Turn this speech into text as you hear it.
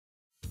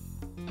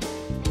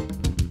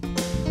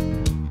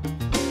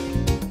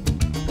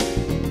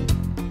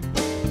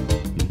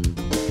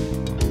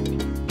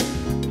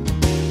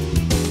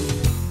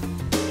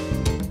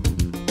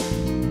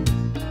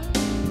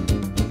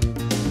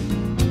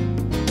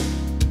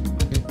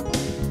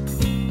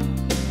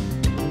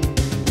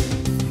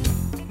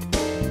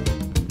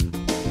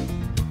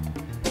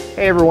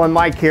Hey everyone,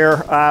 Mike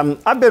here.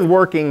 I've been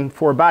working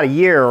for about a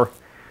year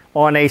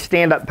on a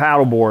stand-up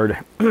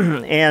paddleboard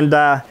and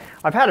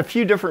I've had a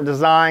few different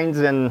designs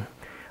and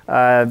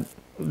that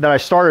I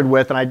started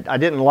with, and I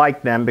didn't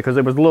like them because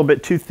it was a little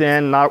bit too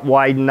thin, not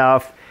wide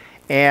enough,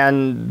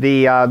 and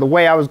the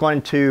way I was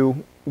going to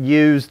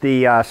use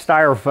the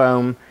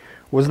styrofoam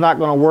was not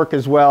going to work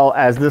as well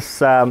as this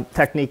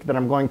technique that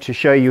I'm going to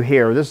show you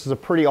here. This is a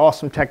pretty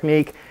awesome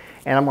technique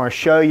and I'm going to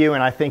show you,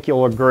 and I think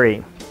you'll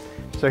agree.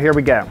 So here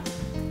we go.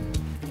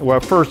 Well,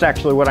 first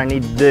actually what I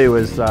need to do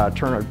is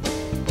turn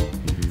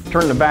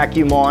the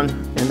vacuum on,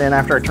 and then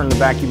after I turn the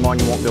vacuum on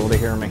you won't be able to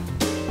hear me.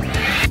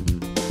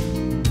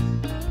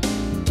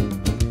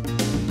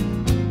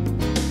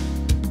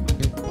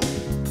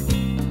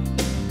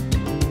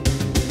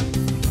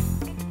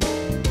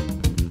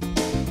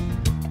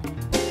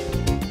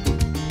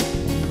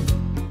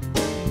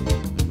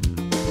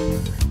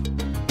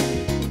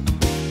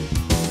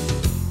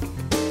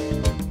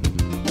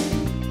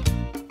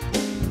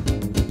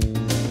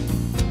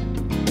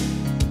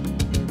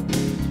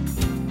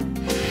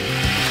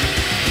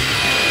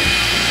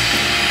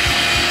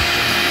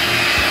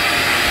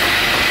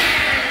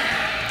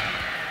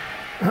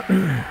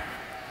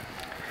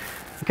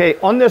 Okay,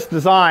 on this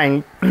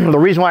design, the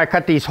reason why I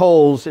cut these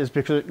holes is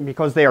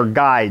because they are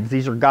guides.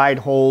 These are guide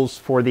holes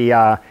for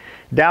the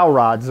dowel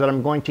rods that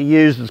I'm going to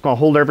use. It's going to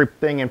hold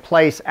everything in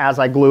place as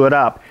I glue it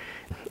up.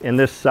 And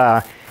this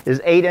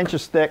is 8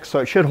 inches thick, so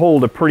it should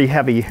hold a pretty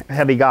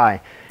heavy guy.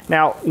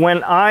 Now,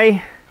 when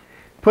I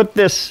put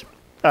this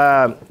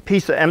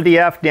piece of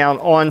MDF down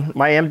on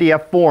my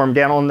MDF form,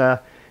 down on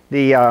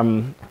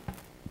the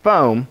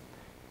foam,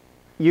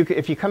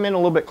 if you come in a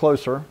little bit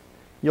closer,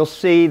 you'll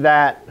see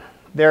that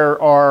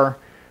there are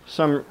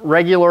some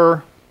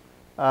regular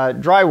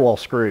drywall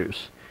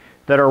screws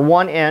that are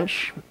 1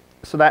 inch.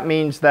 So that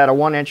means that a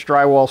 1 inch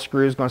drywall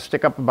screw is going to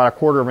stick up about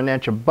 1/4 of an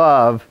inch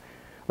above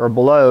or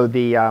below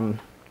the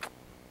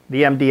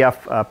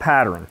MDF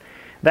pattern.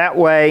 That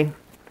way,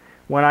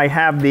 when I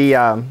have the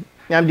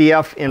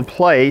MDF in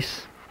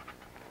place,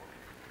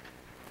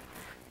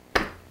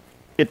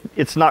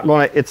 it's not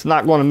going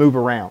to move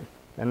around,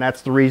 and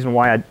that's the reason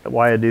why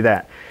I do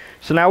that.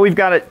 So now we've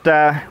got it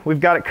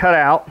cut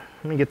out.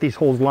 Let me get these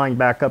holes lined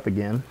back up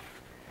again.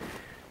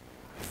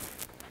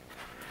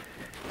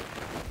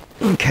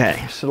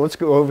 Okay, so let's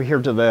go over here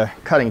to the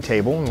cutting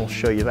table and we'll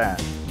show you that.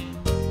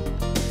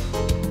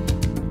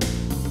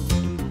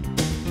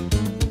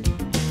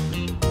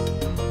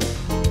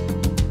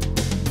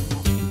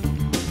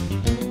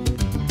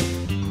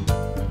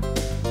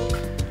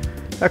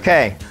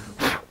 Okay,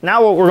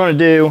 now what we're going to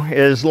do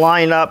is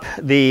line up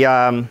the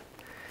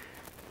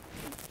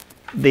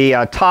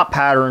top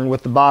pattern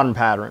with the bottom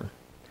pattern.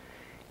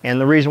 And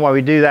the reason why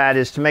we do that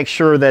is to make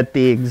sure that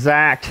the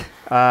exact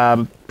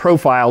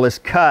profile is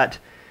cut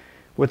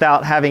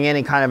without having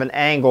any kind of an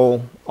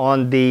angle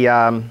on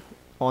the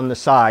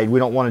side. We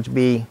don't want it to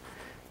be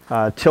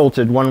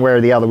tilted one way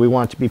or the other. We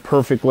want it to be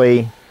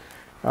perfectly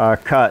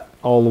cut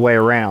all the way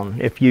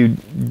around. If you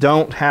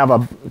don't have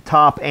a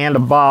top and a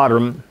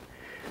bottom,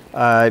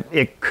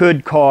 it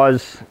could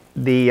cause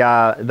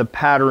the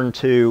pattern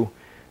to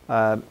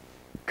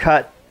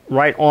cut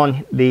right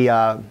on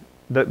the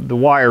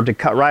wire, to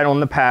cut right on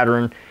the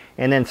pattern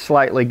and then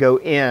slightly go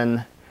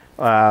in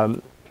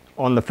on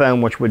the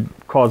foam, which would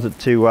cause it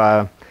to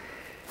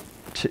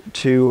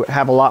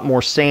have a lot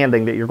more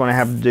sanding that you're going to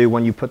have to do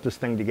when you put this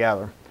thing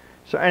together.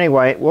 So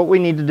anyway, what we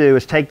need to do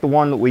is take the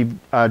one that we've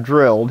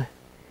drilled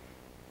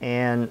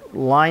and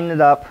line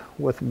it up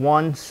with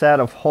one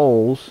set of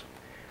holes.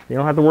 You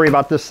don't have to worry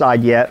about this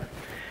side yet,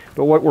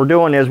 but what we're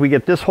doing is we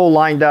get this hole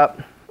lined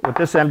up with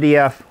this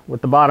MDF,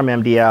 with the bottom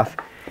MDF,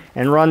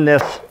 and run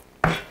this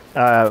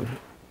dowel,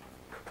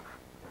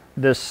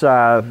 this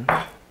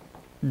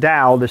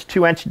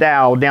 2-inch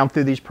dowel, down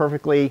through these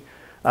perfectly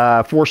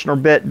Forstner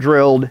bit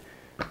drilled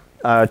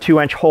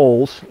 2-inch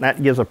holes.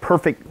 That gives a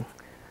perfect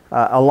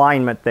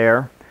alignment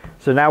there.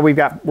 So now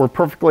we're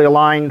perfectly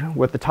aligned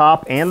with the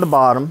top and the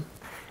bottom.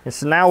 And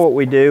so now what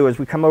we do is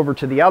we come over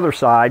to the other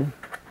side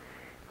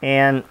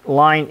and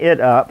line it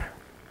up.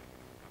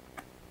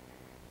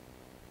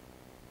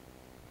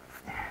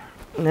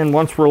 And then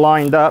once we're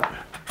lined up,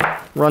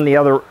 run the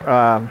other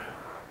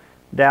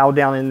dowel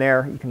down in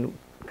there. You can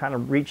kind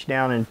of reach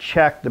down and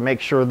check to make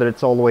sure that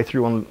it's all the way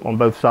through on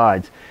both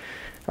sides.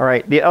 All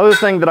right, the other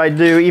thing that I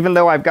do, even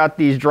though I've got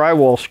these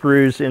drywall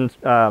screws in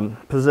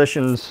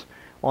positions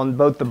on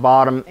both the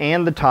bottom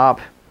and the top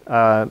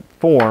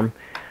form,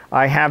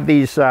 I have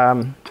these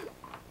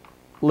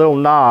little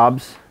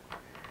knobs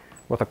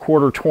with a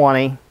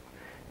 1/4-20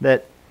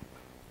 that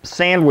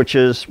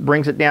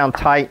brings it down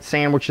tight,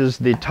 sandwiches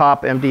the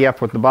top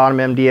MDF with the bottom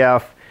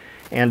MDF.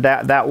 And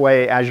that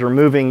way, as you're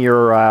moving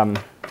your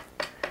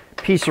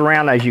piece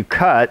around as you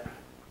cut,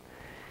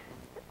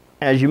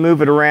 as you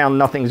move it around,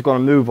 nothing's going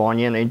to move on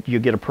you, and you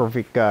get a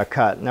perfect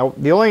cut. Now,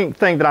 the only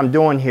thing that I'm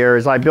doing here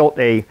is I built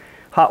a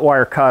hot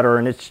wire cutter,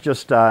 and it's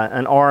just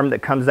an arm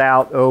that comes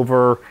out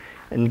over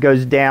and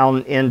goes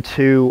down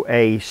into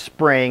a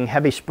spring,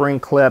 heavy spring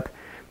clip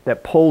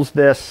that pulls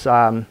this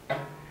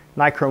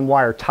nichrome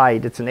wire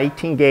tight. It's an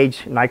 18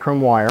 gauge nichrome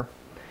wire.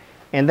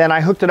 And then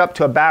I hooked it up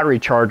to a battery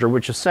charger,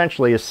 which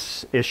essentially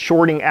is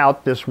shorting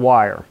out this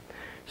wire.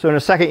 So in a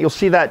second you'll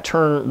see that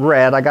turn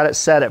red. I got it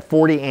set at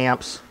 40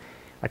 amps.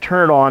 I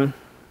turn it on.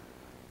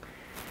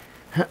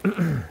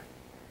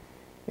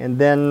 And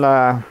then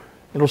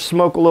it'll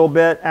smoke a little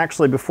bit.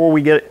 Actually, before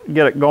we get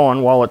it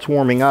going, while it's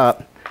warming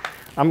up,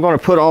 I'm going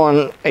to put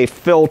on a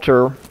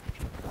filter.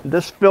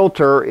 This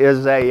filter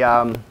is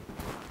a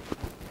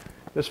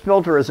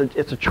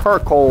it's a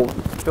charcoal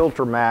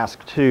filter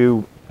mask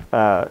to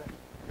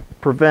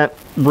prevent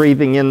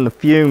breathing in the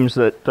fumes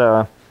that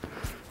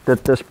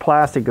that this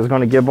plastic is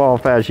going to give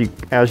off as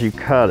you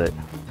cut it.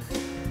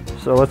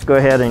 So let's go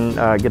ahead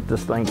and get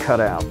this thing cut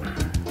out.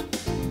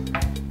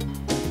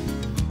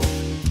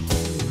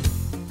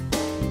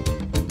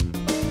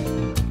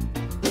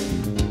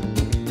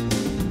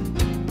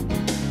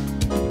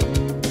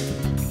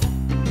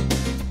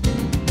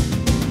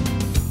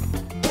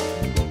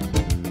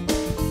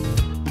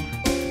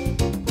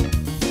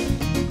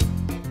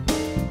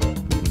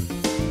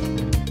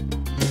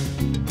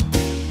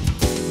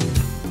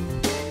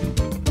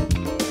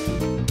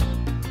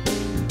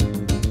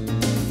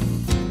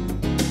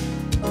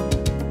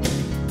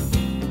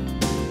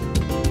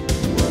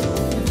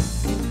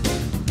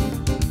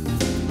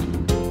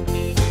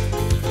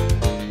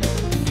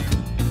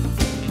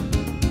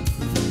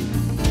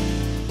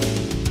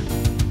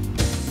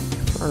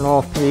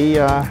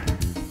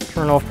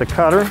 Turn off the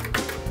cutter,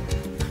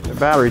 the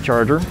battery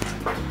charger.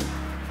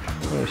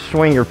 You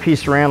swing your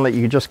piece around that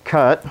you just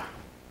cut.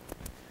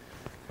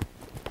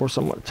 Of course,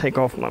 I'm going to take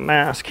off my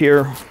mask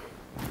here.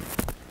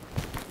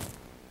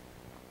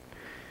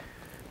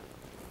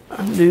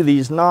 Undo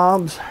these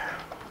knobs.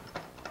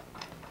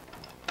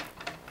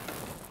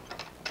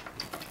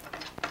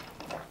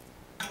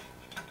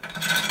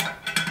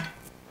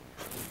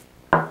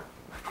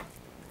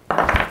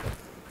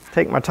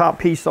 Take my top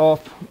piece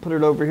off, put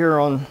it over here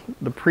on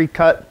the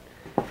pre-cut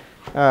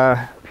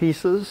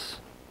pieces,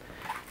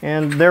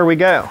 and there we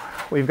go.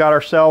 We've got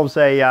ourselves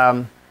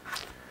a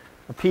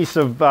piece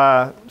of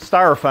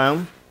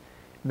styrofoam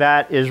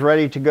that is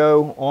ready to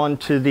go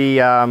onto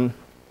the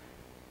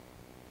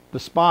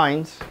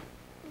spines,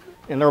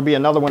 and there will be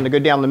another one to go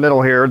down the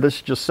middle here. This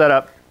is just set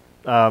up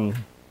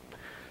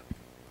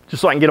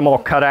just so I can get them all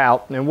cut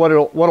out. And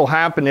what'll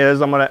happen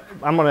is I'm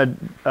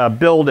gonna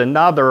build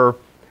another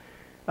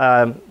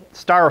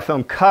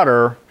styrofoam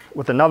cutter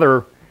with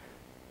another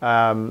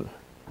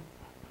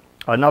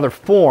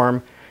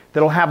form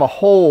that'll have a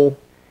hole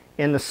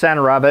in the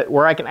center of it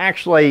where I can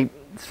actually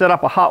set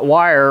up a hot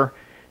wire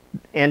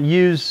and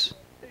use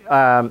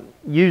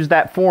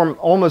that form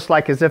almost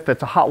like as if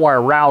it's a hot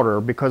wire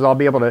router, because I'll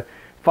be able to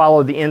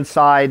follow the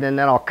inside, and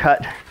then I'll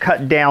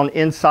cut down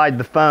inside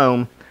the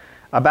foam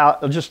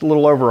about just a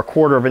little over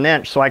 1/4 of an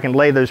inch, so I can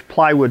lay those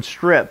plywood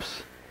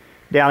strips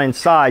down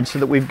inside so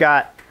that we've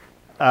got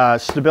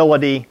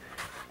stability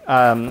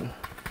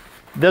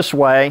this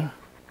way,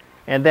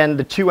 and then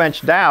the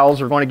 2-inch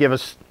dowels are going to give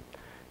us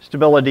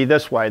stability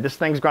this way. This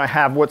thing's going to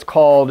have what's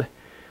called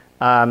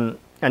an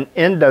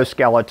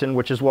endoskeleton,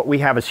 which is what we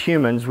have as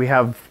humans. We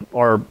have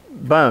our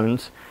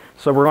bones,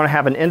 so we're going to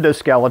have an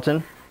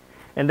endoskeleton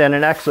and then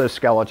an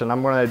exoskeleton.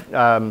 I'm going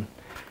to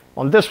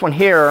on this one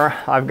here,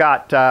 I've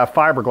got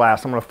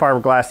fiberglass. I'm going to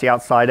fiberglass the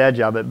outside edge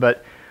of it,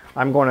 but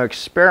I'm going to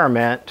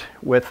experiment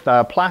with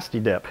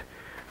Plastidip,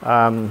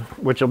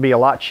 which will be a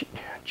lot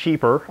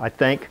cheaper, I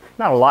think.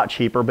 Not a lot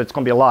cheaper, but it's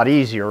going to be a lot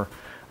easier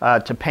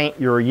to paint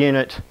your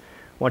unit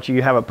once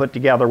you have it put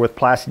together with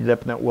Plastidip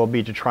than it will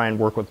be to try and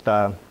work with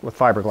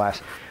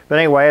fiberglass. But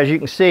anyway, as you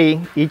can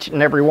see, each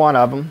and every one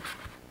of them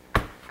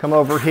come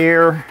over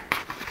here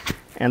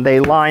and they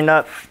line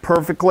up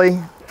perfectly.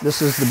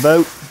 This is the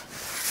boat,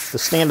 the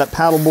stand-up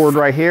paddleboard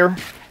right here.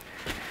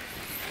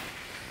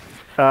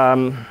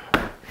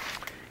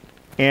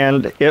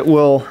 And it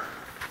will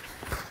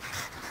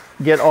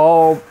get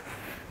all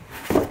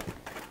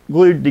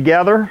glued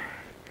together,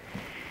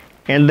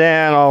 and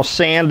then I'll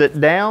sand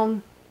it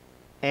down,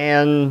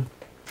 and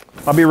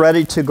I'll be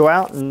ready to go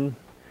out and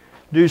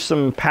do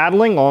some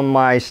paddling on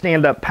my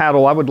stand-up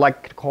paddle. I would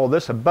like to call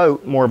this a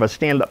boat, more of a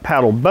stand-up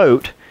paddle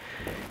boat,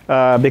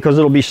 because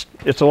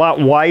it's a lot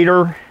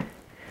wider.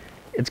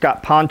 It's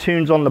got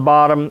pontoons on the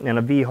bottom and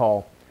a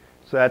V-hull,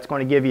 so that's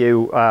going to give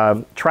you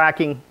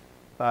tracking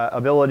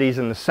abilities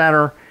in the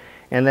center,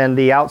 and then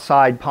the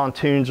outside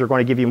pontoons are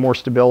going to give you more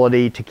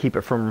stability to keep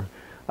it from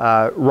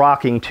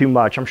rocking too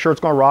much. I'm sure it's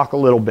going to rock a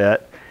little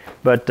bit,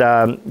 but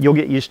you'll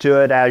get used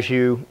to it as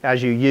you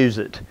use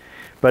it.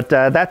 But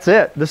that's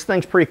it. This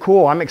thing's pretty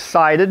cool. I'm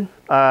excited.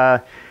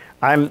 I've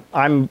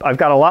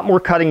got a lot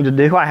more cutting to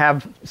do. I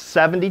have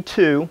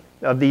 72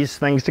 of these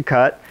things to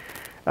cut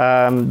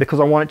because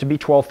I want it to be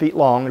 12 feet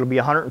long. It'll be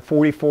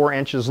 144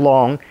 inches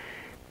long,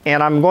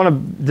 and I'm going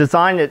to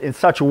design it in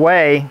such a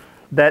way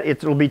that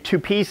it'll be 2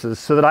 pieces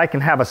so that I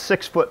can have a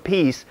 6-foot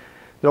piece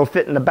that'll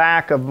fit in the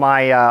back of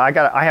my,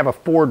 I have a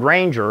Ford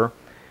Ranger,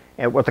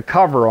 and with a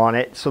cover on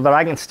it so that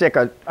I can stick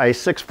a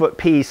 6-foot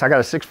piece. I got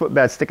a 6-foot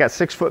bed, stick that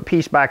 6-foot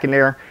piece back in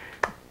there.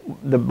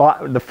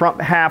 The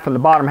front half and the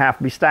bottom half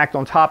be stacked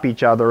on top of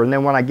each other, and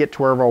then when I get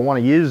to wherever I want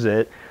to use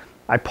it,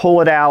 I pull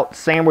it out,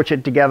 sandwich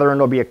it together, and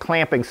it'll be a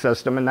clamping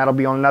system, and that'll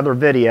be on another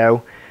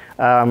video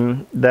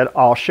that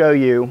I'll show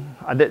you.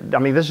 I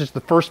mean, this is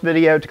the first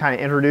video to kind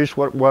of introduce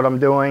what I'm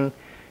doing,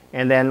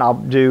 and then I'll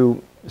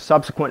do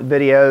subsequent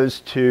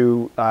videos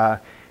to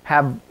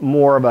have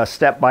more of a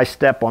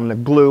step-by-step on the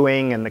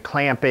gluing and the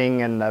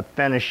clamping and the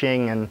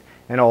finishing and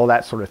all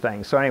that sort of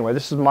thing. So anyway,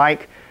 this is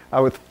Mike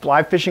with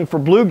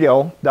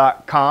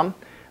flyfishingforbluegill.com.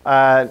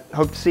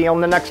 Hope to see you on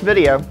the next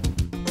video.